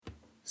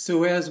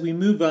So as we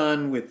move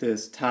on with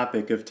this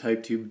topic of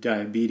type 2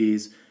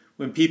 diabetes,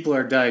 when people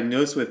are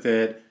diagnosed with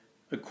it,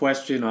 a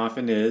question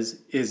often is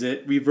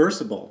it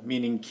reversible?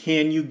 Meaning,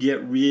 can you get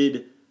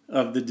rid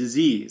of the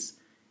disease?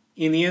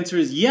 And the answer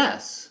is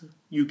yes,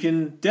 you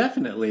can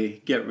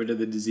definitely get rid of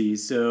the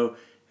disease. So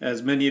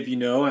as many of you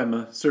know, I'm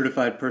a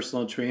certified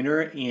personal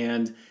trainer,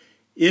 and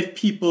if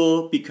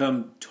people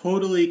become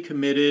totally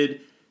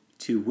committed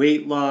to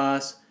weight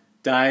loss,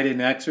 diet,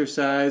 and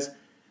exercise,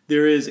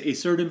 there is a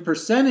certain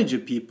percentage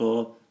of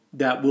people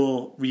that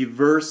will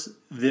reverse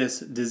this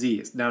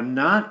disease. Now,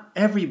 not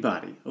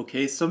everybody,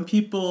 okay? Some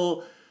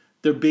people,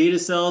 their beta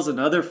cells and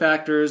other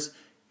factors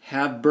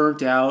have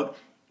burnt out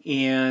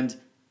and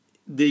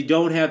they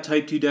don't have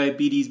type 2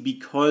 diabetes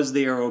because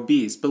they are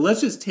obese. But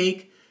let's just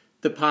take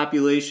the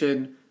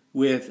population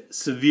with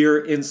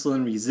severe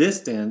insulin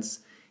resistance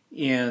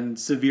and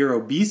severe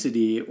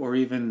obesity, or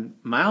even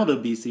mild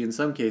obesity in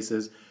some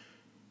cases.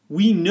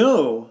 We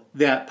know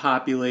that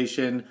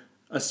population,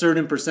 a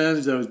certain percentage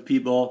of those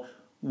people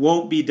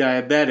won't be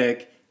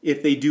diabetic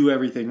if they do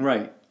everything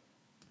right.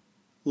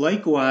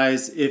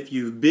 Likewise, if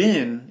you've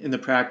been in the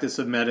practice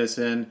of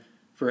medicine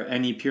for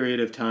any period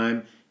of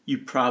time, you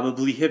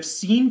probably have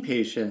seen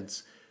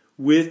patients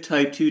with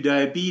type 2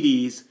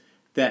 diabetes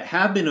that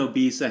have been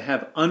obese, that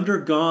have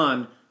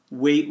undergone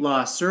weight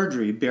loss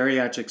surgery,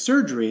 bariatric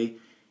surgery,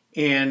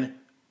 and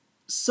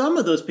some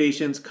of those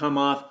patients come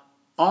off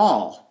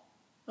all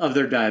of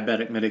their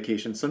diabetic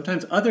medications,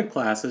 sometimes other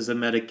classes of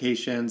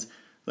medications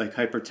like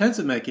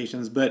hypertensive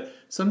medications, but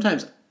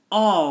sometimes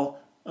all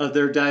of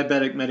their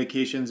diabetic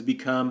medications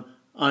become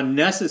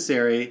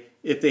unnecessary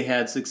if they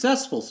had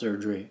successful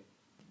surgery.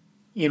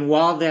 And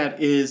while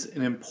that is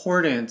an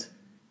important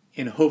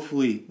and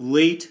hopefully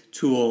late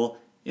tool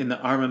in the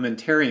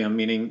armamentarium,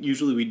 meaning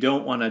usually we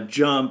don't want to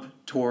jump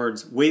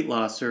towards weight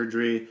loss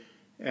surgery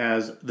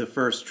as the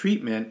first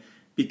treatment,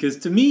 because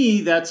to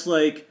me that's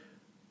like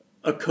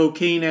a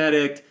cocaine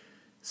addict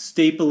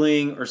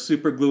stapling or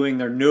supergluing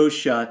their nose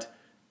shut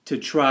to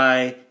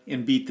try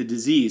and beat the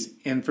disease.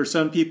 And for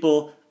some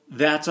people,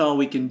 that's all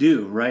we can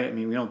do, right? I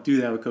mean, we don't do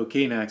that with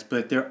cocaine addicts,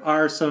 but there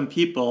are some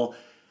people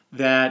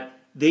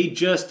that they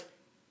just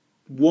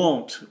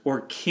won't or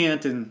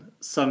can't in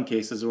some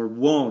cases, or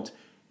won't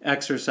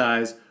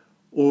exercise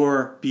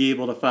or be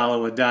able to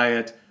follow a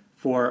diet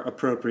for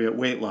appropriate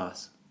weight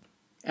loss.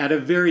 At a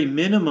very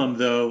minimum,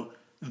 though,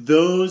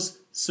 those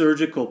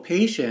surgical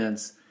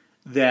patients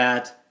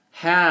that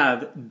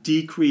have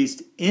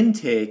decreased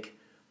intake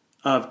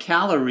of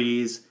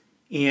calories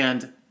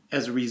and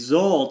as a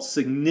result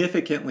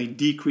significantly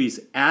decrease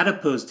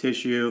adipose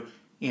tissue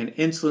and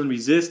insulin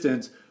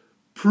resistance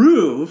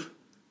prove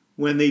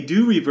when they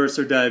do reverse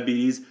their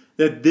diabetes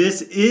that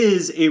this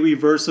is a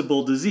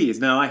reversible disease.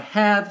 Now, I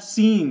have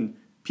seen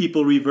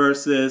people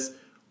reverse this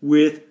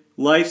with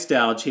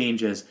lifestyle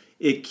changes.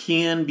 It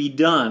can be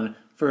done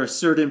for a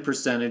certain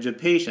percentage of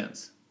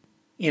patients.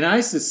 And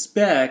I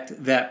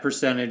suspect that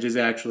percentage is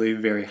actually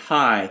very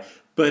high,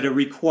 but it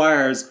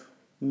requires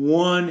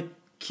one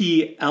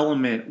key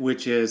element,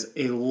 which is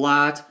a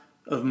lot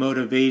of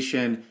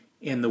motivation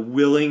and the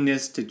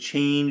willingness to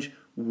change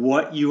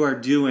what you are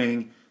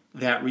doing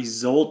that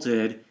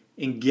resulted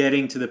in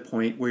getting to the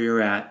point where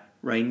you're at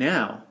right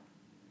now.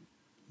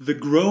 The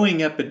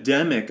growing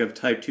epidemic of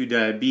type 2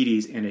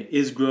 diabetes, and it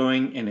is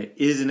growing and it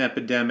is an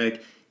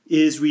epidemic,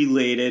 is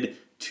related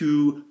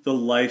to the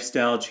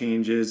lifestyle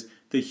changes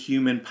the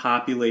human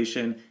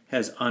population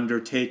has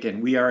undertaken.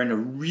 We are in a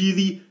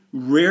really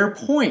rare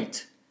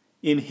point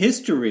in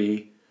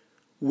history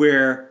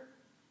where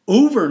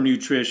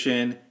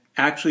overnutrition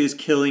actually is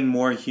killing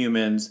more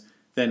humans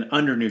than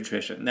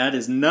undernutrition. That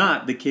is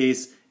not the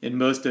case in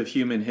most of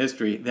human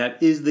history.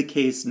 That is the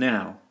case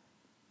now.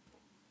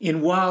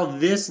 And while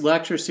this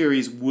lecture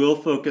series will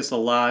focus a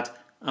lot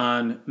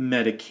on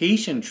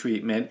medication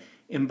treatment,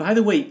 and by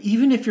the way,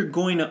 even if you're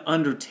going to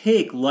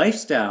undertake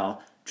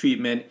lifestyle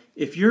treatment,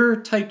 if your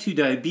type 2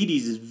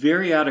 diabetes is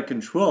very out of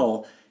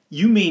control,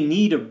 you may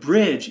need a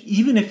bridge,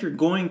 even if you're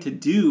going to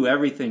do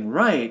everything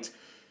right,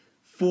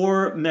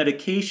 for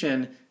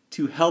medication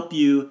to help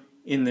you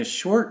in the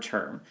short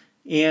term.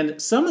 And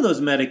some of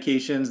those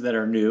medications that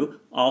are new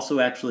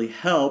also actually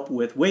help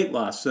with weight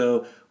loss.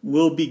 So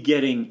we'll be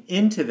getting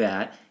into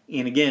that.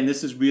 And again,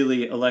 this is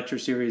really a lecture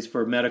series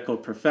for medical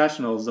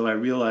professionals, though I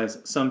realize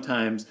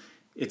sometimes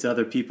it's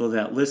other people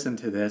that listen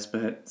to this,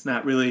 but it's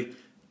not really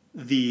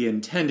the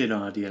intended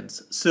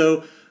audience.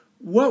 So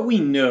what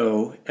we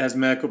know as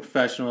medical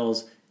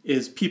professionals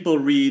is people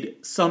read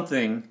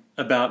something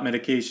about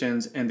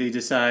medications and they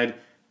decide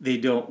they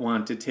don't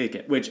want to take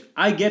it, which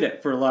I get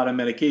it for a lot of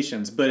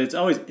medications, but it's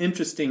always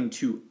interesting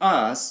to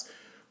us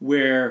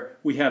where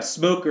we have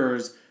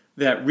smokers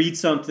that read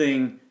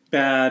something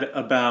bad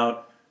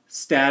about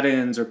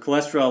statins or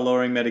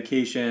cholesterol-lowering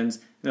medications.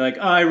 They're like,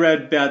 oh, I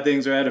read bad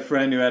things, or I had a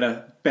friend who had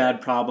a bad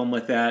problem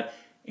with that,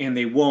 and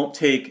they won't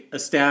take a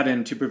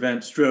statin to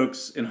prevent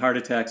strokes and heart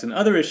attacks and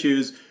other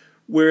issues,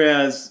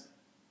 whereas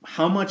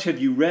how much have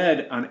you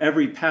read on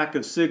every pack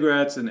of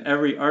cigarettes and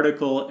every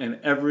article and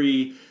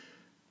every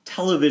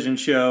television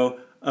show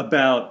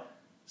about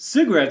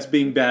cigarettes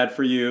being bad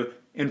for you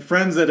and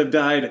friends that have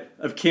died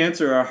of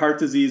cancer or heart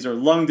disease or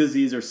lung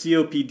disease or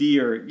COPD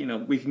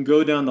or, we can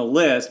go down the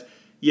list,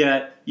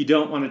 yet you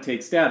don't want to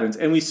take statins.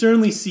 And we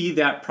certainly see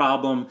that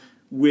problem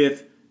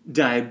with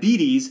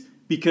diabetes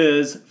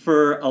because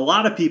for a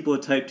lot of people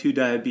with type 2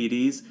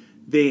 diabetes,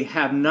 they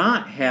have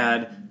not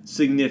had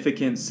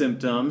significant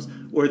symptoms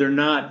or they're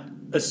not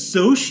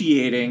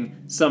associating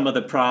some of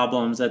the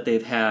problems that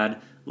they've had,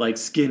 like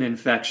skin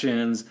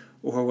infections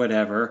or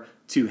whatever,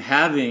 to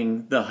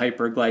having the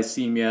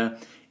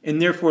hyperglycemia. And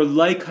therefore,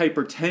 like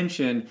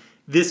hypertension,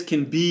 this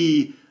can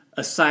be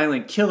a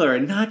silent killer,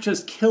 and not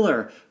just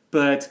killer,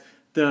 but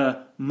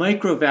the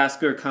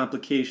microvascular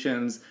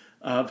complications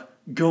of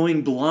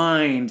going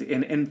blind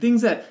and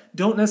things that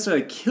don't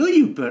necessarily kill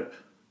you, but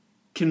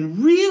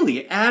can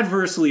really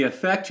adversely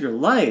affect your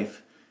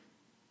life.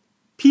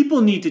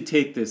 People need to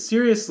take this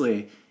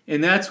seriously,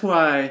 and that's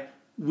why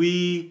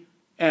we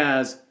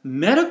as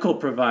medical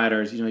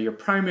providers, your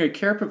primary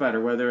care provider,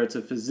 whether it's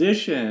a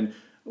physician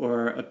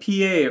or a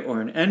PA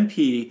or an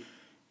NP,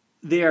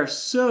 they are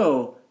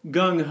so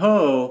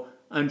gung-ho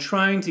on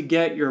trying to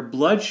get your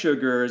blood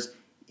sugars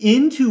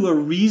into a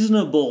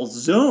reasonable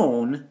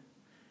zone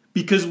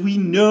because we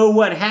know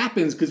what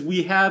happens because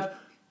we have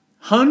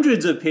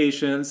hundreds of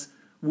patients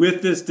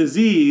with this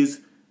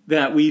disease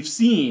that we've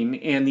seen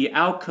and the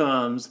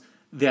outcomes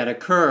that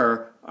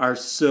occur are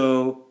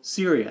so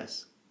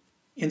serious.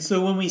 And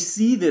so when we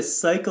see this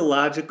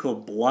psychological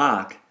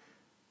block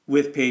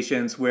with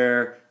patients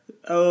where,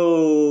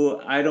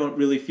 I don't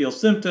really feel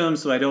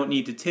symptoms, so I don't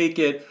need to take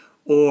it,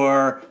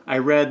 or I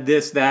read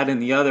this, that,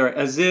 and the other,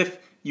 as if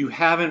you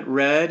haven't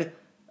read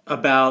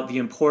about the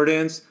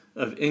importance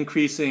of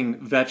increasing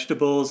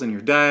vegetables in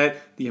your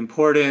diet, the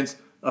importance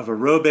of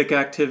aerobic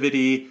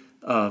activity,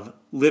 of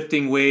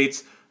lifting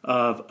weights,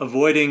 of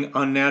avoiding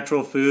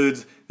unnatural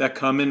foods that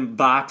come in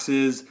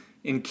boxes,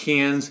 in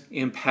cans,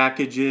 in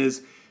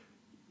packages.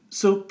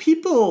 So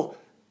people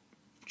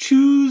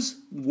choose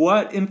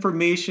what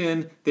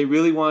information they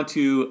really want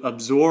to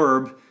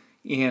absorb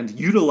and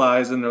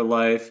utilize in their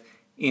life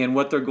and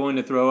what they're going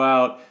to throw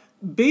out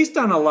based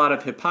on a lot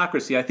of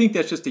hypocrisy. I think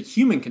that's just a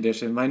human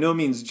condition, by no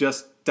means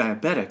just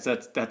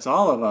diabetics. That's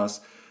all of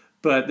us.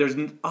 But there's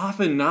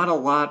often not a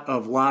lot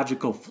of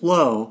logical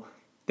flow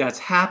that's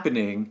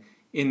happening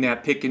in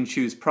that pick and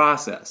choose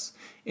process.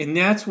 And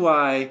that's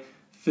why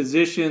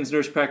physicians,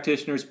 nurse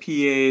practitioners,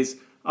 PAs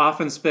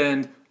often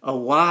spend a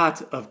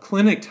lot of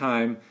clinic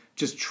time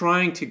just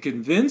trying to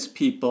convince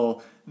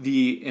people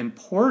the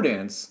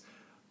importance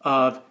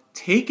of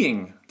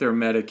taking their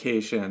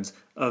medications,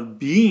 of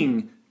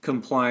being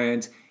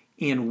compliant,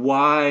 and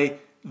why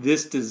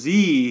this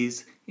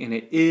disease, and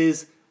it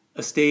is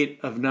a state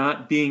of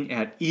not being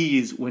at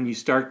ease when you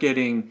start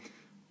getting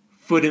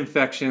foot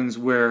infections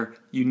where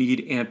you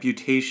need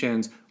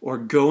amputations, or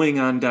going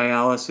on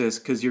dialysis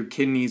because your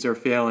kidneys are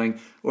failing,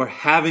 or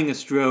having a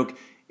stroke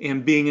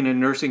and being in a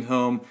nursing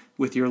home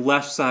with your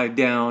left side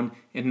down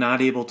and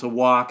not able to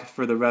walk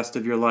for the rest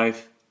of your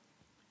life.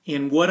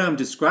 And what I'm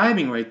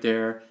describing right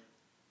there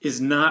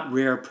is not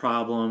rare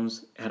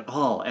problems at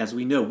all, as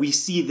we know. We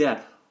see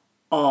that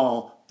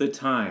all the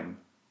time.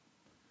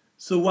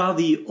 So while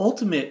the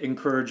ultimate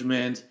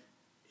encouragement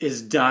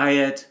is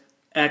diet,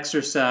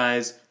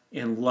 exercise,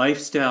 and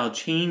lifestyle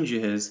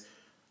changes,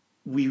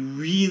 we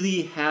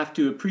really have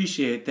to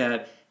appreciate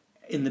that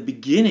in the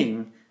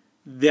beginning,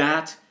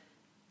 that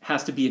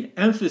has to be an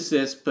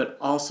emphasis, but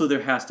also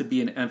there has to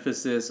be an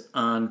emphasis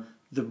on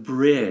the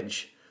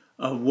bridge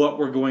of what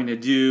we're going to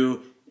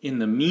do in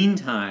the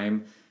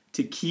meantime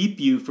to keep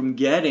you from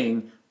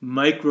getting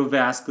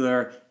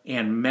microvascular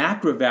and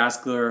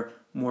macrovascular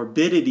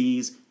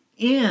morbidities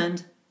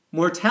and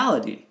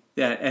mortality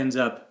that ends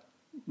up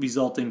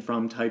resulting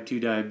from type 2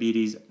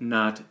 diabetes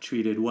not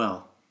treated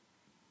well.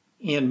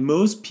 And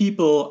most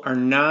people are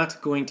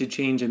not going to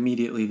change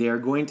immediately. They are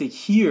going to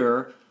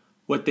hear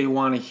what they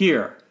want to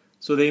hear.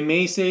 So they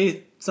may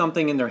say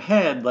something in their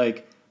head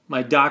like,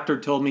 my doctor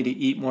told me to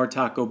eat more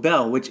Taco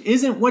Bell, which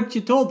isn't what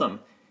you told them.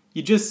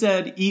 You just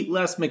said eat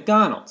less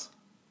McDonald's.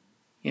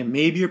 And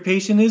maybe your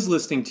patient is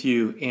listening to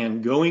you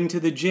and going to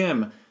the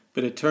gym,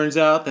 but it turns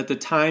out that the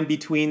time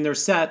between their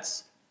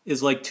sets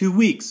is like 2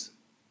 weeks.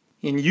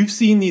 And you've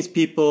seen these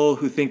people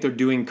who think they're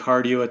doing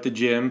cardio at the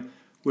gym,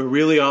 where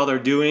really all they're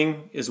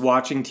doing is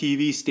watching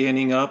TV,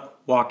 standing up,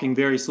 walking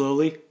very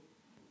slowly.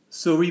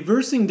 So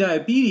reversing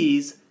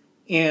diabetes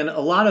and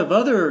a lot of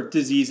other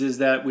diseases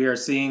that we are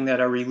seeing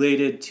that are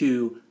related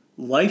to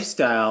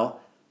lifestyle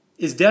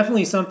is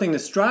definitely something to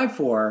strive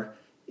for.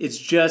 It's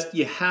just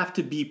you have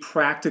to be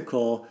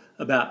practical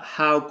about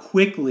how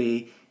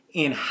quickly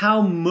and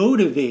how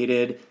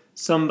motivated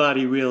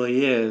somebody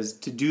really is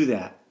to do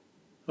that.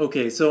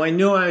 Okay, so I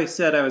know I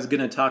said I was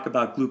going to talk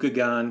about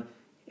glucagon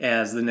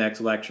as the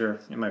next lecture,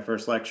 in my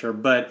first lecture,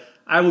 but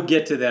I will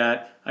get to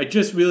that. I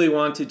just really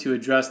wanted to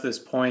address this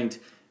point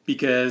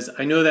because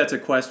I know that's a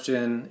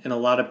question in a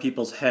lot of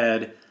people's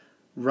head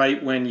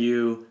right when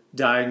you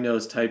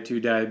diagnose type 2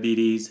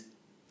 diabetes.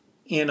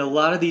 And a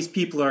lot of these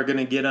people are going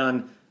to get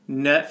on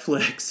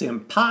Netflix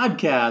and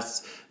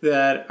podcasts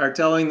that are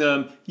telling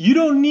them you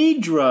don't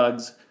need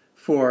drugs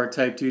for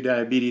type 2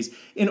 diabetes.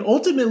 And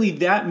ultimately,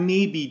 that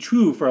may be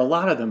true for a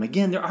lot of them.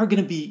 Again, there are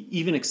going to be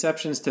even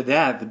exceptions to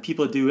that, the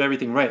people that do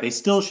everything right. They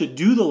still should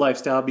do the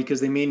lifestyle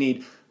because they may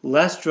need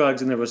less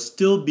drugs, and there will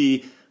still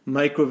be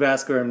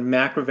microvascular and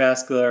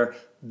macrovascular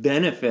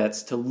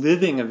benefits to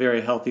living a very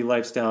healthy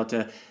lifestyle,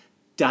 to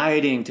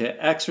dieting,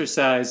 to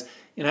exercise.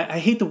 And I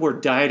hate the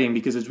word dieting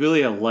because it's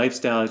really a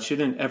lifestyle. It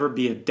shouldn't ever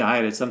be a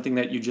diet. It's something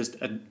that you just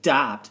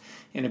adopt,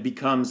 and it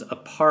becomes a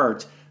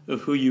part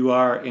of who you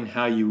are and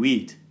how you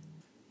eat.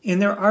 And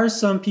there are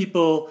some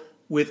people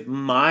with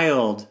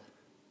mild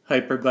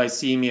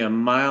hyperglycemia,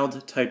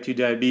 mild type 2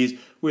 diabetes,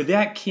 where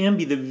that can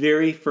be the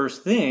very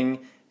first thing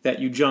that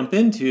you jump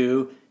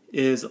into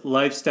is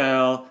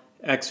lifestyle,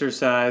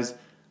 exercise,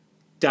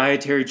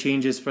 dietary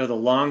changes for the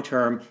long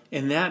term,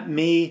 and that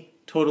may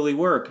totally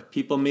work.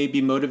 People may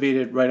be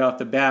motivated right off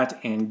the bat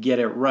and get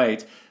it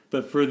right.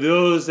 But for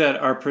those that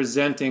are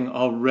presenting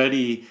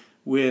already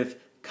with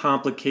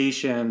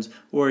complications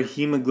or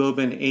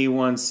hemoglobin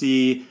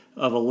A1C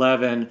of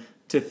 11,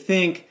 to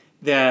think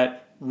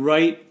that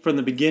right from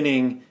the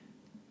beginning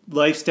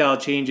lifestyle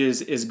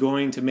changes is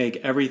going to make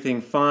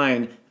everything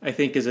fine, I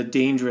think is a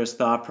dangerous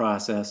thought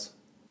process.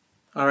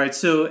 All right,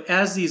 so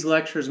as these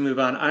lectures move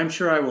on, I'm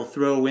sure I will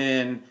throw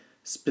in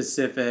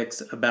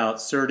specifics about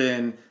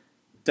certain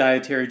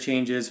dietary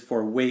changes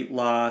for weight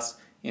loss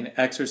and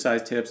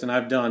exercise tips, and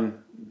I've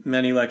done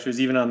many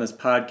lectures, even on this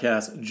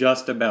podcast,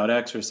 just about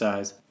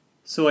exercise.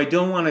 So I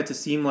don't want it to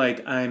seem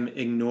like I'm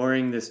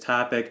ignoring this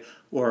topic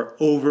or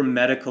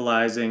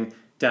over-medicalizing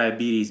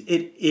diabetes.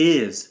 It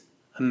is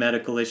a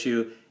medical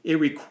issue. It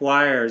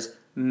requires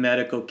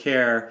medical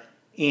care.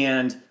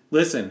 And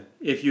listen,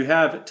 if you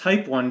have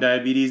type 1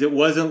 diabetes, it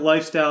wasn't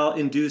lifestyle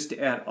induced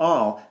at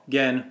all.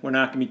 Again, we're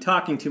not going to be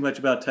talking too much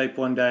about type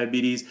 1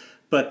 diabetes,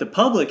 but the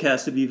public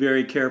has to be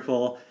very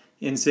careful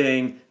in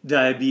saying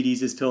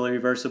diabetes is totally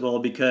reversible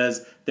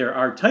because there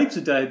are types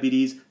of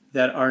diabetes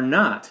that are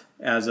not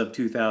as of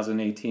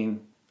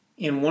 2018.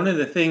 And one of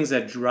the things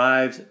that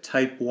drives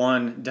type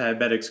 1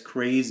 diabetics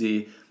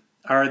crazy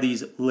are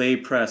these lay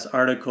press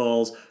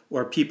articles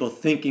or people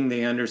thinking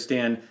they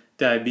understand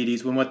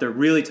diabetes when what they're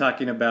really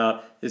talking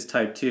about is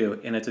type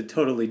 2, and it's a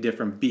totally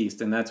different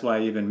beast. And that's why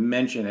I even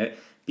mention it,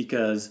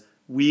 because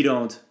we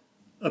don't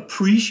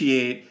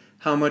appreciate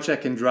how much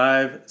that can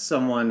drive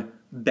someone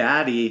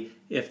batty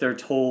if they're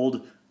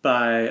told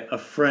by a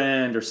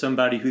friend or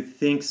somebody who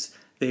thinks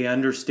they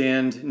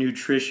understand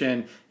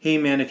nutrition, hey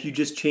man, if you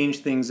just change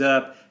things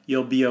up,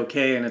 you'll be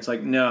okay. And it's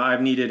like, no,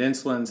 I've needed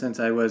insulin since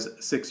I was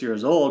 6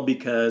 years old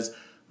because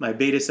my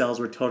beta cells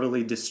were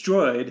totally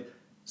destroyed.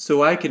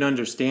 So I can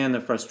understand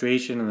the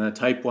frustration in the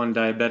type 1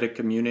 diabetic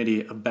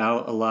community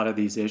about a lot of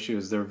these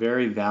issues. They're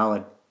very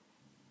valid.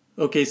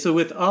 Okay, so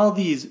with all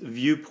these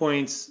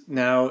viewpoints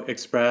now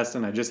expressed,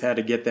 and I just had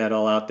to get that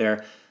all out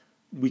there,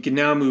 we can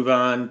now move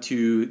on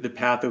to the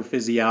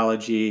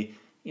pathophysiology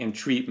and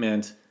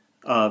treatment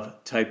of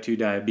type 2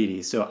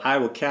 diabetes. So I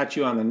will catch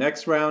you on the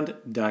next round.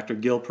 Dr.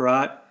 Gil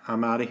Peratt,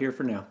 I'm out of here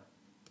for now.